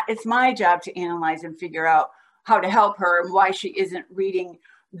mean? It's my job to analyze and figure out how to help her and why she isn't reading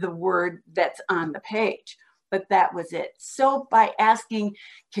the word that's on the page. But that was it. So by asking,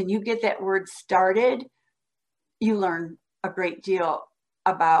 can you get that word started? You learn a great deal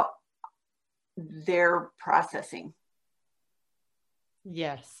about their processing.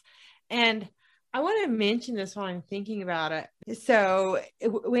 Yes. And I want to mention this while I'm thinking about it. So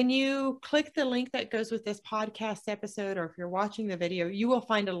when you click the link that goes with this podcast episode, or if you're watching the video, you will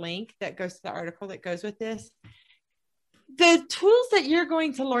find a link that goes to the article that goes with this. The tools that you're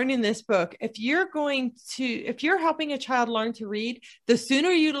going to learn in this book, if you're helping a child learn to read, the sooner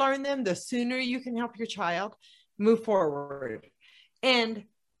you learn them, the sooner you can help your child move forward. And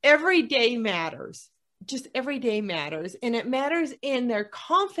every day matters. Just every day matters, and it matters in their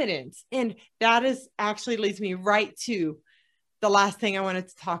confidence. And that actually leads me right to the last thing I wanted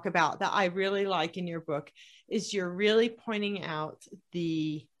to talk about that I really like in your book is you're really pointing out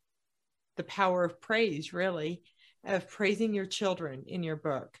the power of praise, really, of praising your children in your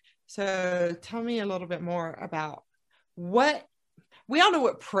book. So tell me a little bit more about what, we all know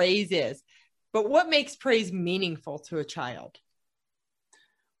what praise is, but what makes praise meaningful to a child?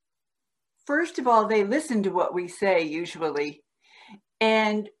 First of all, they listen to what we say usually,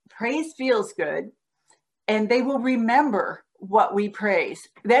 and praise feels good, and they will remember what we praise.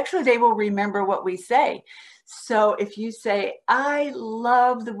 Actually, they will remember what we say. So if you say, I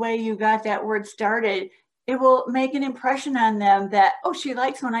love the way you got that word started, it will make an impression on them that, oh, she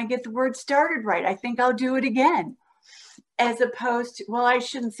likes when I get the word started right. I think I'll do it again. As opposed to, well, I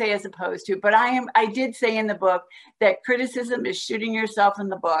shouldn't say as opposed to, but I did say in the book that criticism is shooting yourself in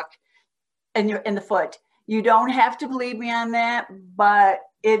the book and you're in the foot. You don't have to believe me on that, but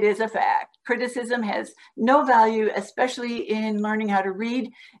it is a fact. Criticism has no value, especially in learning how to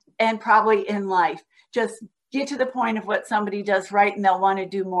read and probably in life. Just get to the point of what somebody does right and they'll want to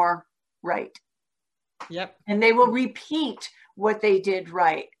do more right. Yep. And they will repeat what they did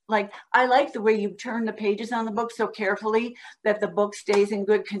right. Like, I like the way you turn the pages on the book so carefully that the book stays in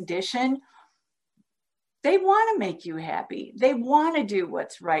good condition. They want to make you happy. They want to do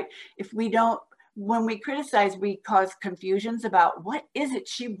what's right. If we don't, when we criticize, we cause confusions about what is it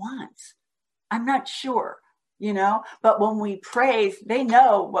she wants. I'm not sure, you know, but when we praise, they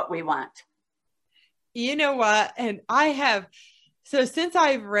know what we want. You know what? And so since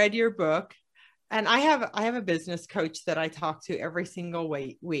I've read your book, and I have a business coach that I talk to every single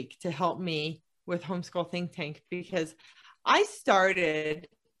week to help me with Homeschool Think Tank, because I started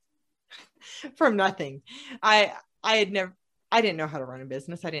from nothing. I didn't know how to run a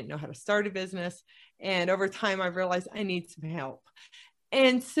business. I didn't know how to start a business. And over time, I realized I need some help.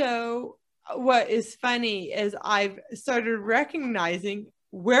 And so what is funny is I've started recognizing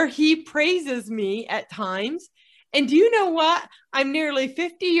where he praises me at times. And do you know what? I'm nearly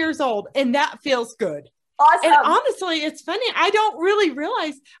 50 years old and that feels good. Awesome. And honestly, it's funny. I don't really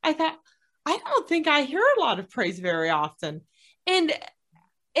realize, I thought, I don't think I hear a lot of praise very often. And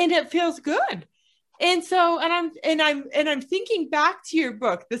it feels good. And so, and I'm thinking back to your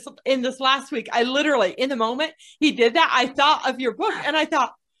book this last week. I literally, in the moment he did that, I thought of your book and I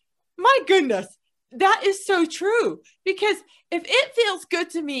thought, my goodness, that is so true. Because if it feels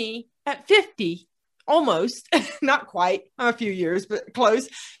good to me at 50, almost, not quite, a few years, but close,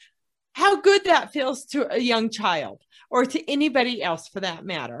 how good that feels to a young child or to anybody else for that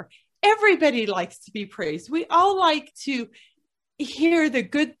matter. Everybody likes to be praised. We all like to hear the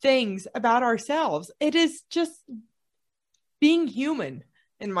good things about ourselves. It is just being human,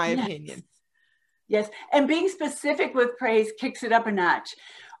 in my opinion. Yes. And being specific with praise kicks it up a notch.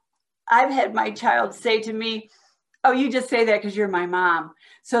 I've had my child say to me, oh, you just say that because you're my mom.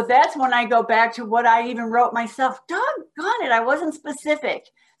 So that's when I go back to what I even wrote myself. Doggone it, I wasn't specific.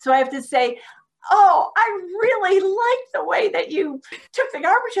 So I have to say, oh, I really like the way that you took the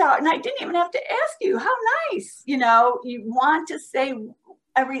garbage out and I didn't even have to ask you. How nice. You know, you want to say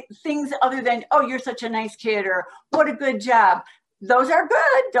things other than, oh, you're such a nice kid or what a good job. Those are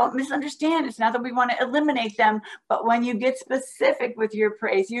good. Don't misunderstand. It's not that we want to eliminate them, but when you get specific with your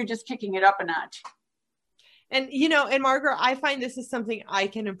praise, you're just kicking it up a notch. And, you know, and Margaret, I find this is something I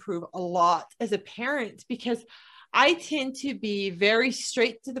can improve a lot as a parent because I tend to be very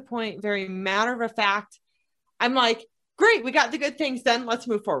straight to the point, very matter of fact. I'm like, great, we got the good things done. Let's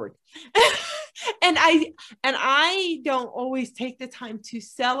move forward. and I don't always take the time to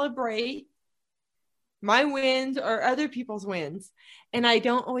celebrate my wins or other people's wins. And I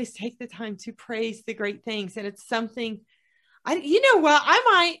don't always take the time to praise the great things. And it's something you know what,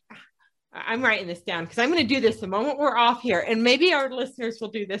 I'm writing this down because I'm going to do this the moment we're off here. And maybe our listeners will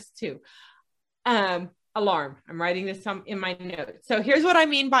do this too. Alarm. I'm writing this in my notes. So here's what I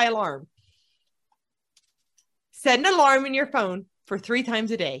mean by alarm. Set an alarm in your phone for 3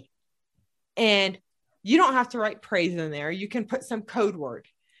 times a day. And you don't have to write praise in there. You can put some code word.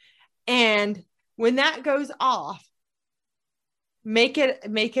 And when that goes off, take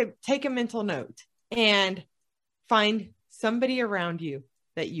a mental note and find somebody around you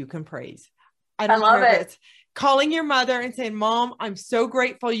that you can praise. I love it. Calling your mother and saying, Mom, I'm so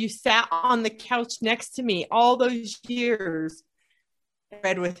grateful you sat on the couch next to me all those years,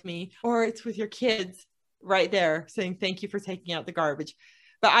 read with me, or it's with your kids right there saying, thank you for taking out the garbage.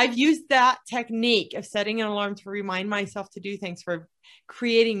 But I've used that technique of setting an alarm to remind myself to do things for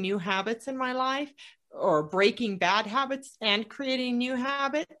creating new habits in my life or breaking bad habits and creating new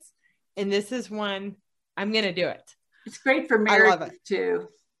habits. And this is one I'm going to do it. It's great for marriage too.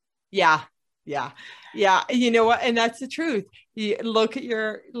 Yeah. You know what? And that's the truth. You look at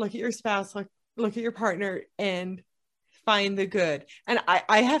your spouse, look at your partner and find the good. And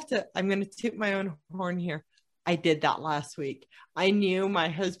I'm going to toot my own horn here. I did that last week. I knew my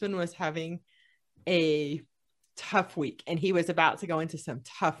husband was having a tough week and he was about to go into some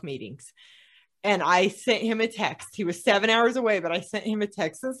tough meetings. And I sent him a text. He was 7 hours away, but I sent him a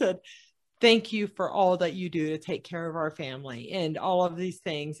text and said, thank you for all that you do to take care of our family and all of these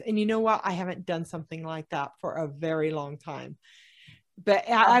things. And you know what? I haven't done something like that for a very long time. But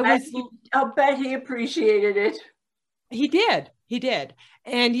I'll bet he appreciated it. He did.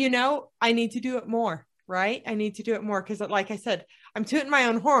 And, I need to do it more, right? I need to do it more because, like I said, I'm tooting my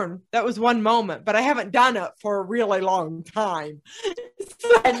own horn. That was one moment, but I haven't done it for a really long time.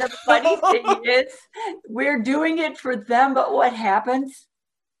 And the funny thing is, we're doing it for them, but what happens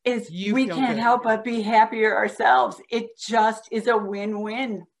is we can't help but be happier ourselves. It just is a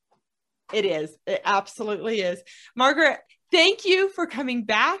win-win. It is. It absolutely is. Margaret, thank you for coming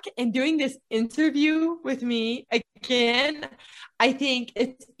back and doing this interview with me again. I think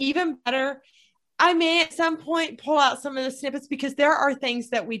it's even better. I may at some point pull out some of the snippets because there are things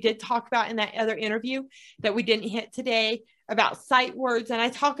that we did talk about in that other interview that we didn't hit today about sight words. And I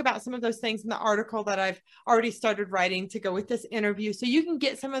talk about some of those things in the article that I've already started writing to go with this interview. So you can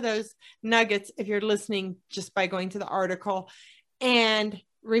get some of those nuggets if you're listening just by going to the article. And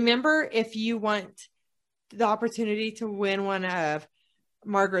remember, if you want the opportunity to win one of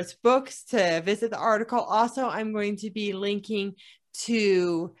Margaret's books, to visit the article. Also, I'm going to be linking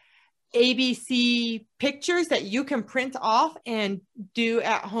to ABC pictures that you can print off and do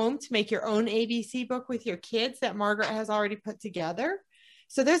at home to make your own ABC book with your kids that Margaret has already put together.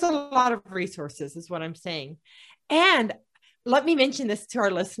 So there's a lot of resources is what I'm saying. And let me mention this to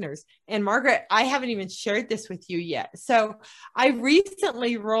our listeners. And Margaret, I haven't even shared this with you yet. So I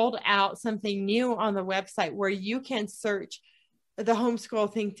recently rolled out something new on the website where you can search the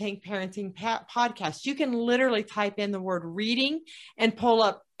Homeschool Think Tank Parenting Podcast. You can literally type in the word reading and pull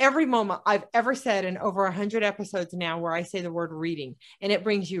up every moment I've ever said in over 100 episodes now where I say the word reading, and it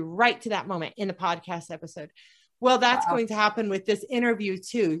brings you right to that moment in the podcast episode. Well, that's going to happen with this interview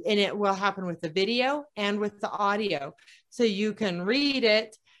too. And it will happen with the video and with the audio. So you can read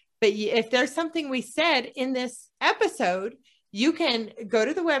it. But if there's something we said in this episode, you can go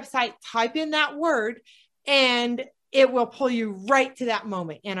to the website, type in that word, and it will pull you right to that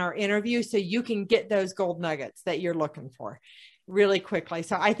moment in our interview. So you can get those gold nuggets that you're looking for really quickly.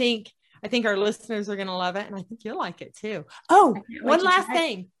 So I think our listeners are going to love it. And I think you'll like it too. Oh, one last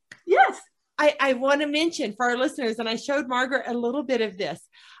thing. Yes. I want to mention for our listeners, and I showed Margaret a little bit of this.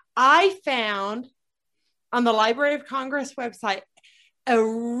 I found on the Library of Congress website a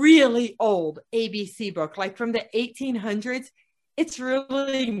really old ABC book, like from the 1800s. It's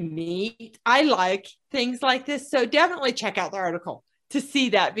really neat. I like things like this. So definitely check out the article to see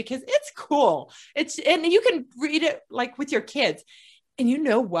that because it's cool. And you can read it like with your kids. And you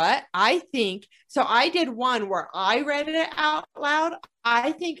know what? I think, so I did one where I read it out loud.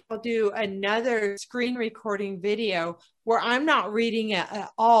 I think I'll do another screen recording video where I'm not reading it at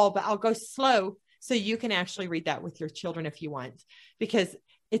all, but I'll go slow so you can actually read that with your children if you want, because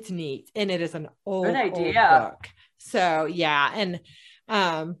it's neat and it is an old book. So yeah. And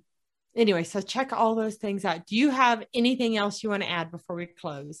anyway, so check all those things out. Do you have anything else you want to add before we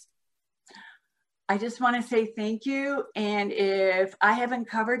close? I just want to say thank you. And if I haven't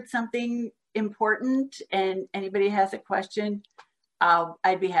covered something important and anybody has a question,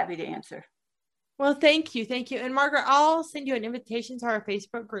 I'd be happy to answer. Well, thank you. Thank you. And Margaret, I'll send you an invitation to our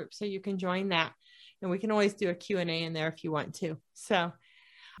Facebook group so you can join that. And we can always do a Q&A in there if you want to. So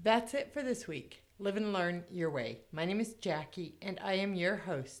that's it for this week. Live and learn your way. My name is Jackie, and I am your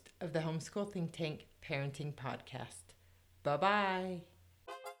host of the Homeschool Think Tank Parenting Podcast. Bye-bye.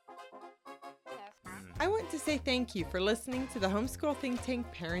 I want to say thank you for listening to the Homeschool Think Tank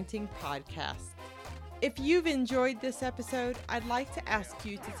Parenting Podcast. If you've enjoyed this episode, I'd like to ask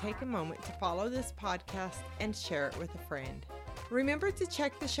you to take a moment to follow this podcast and share it with a friend. Remember to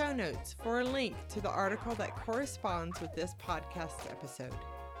check the show notes for a link to the article that corresponds with this podcast episode.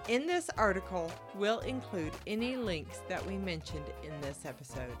 In this article, we'll include any links that we mentioned in this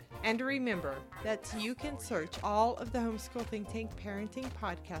episode. And remember that you can search all of the Homeschool Think Tank Parenting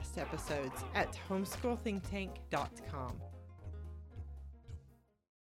Podcast episodes at homeschoolthinktank.com.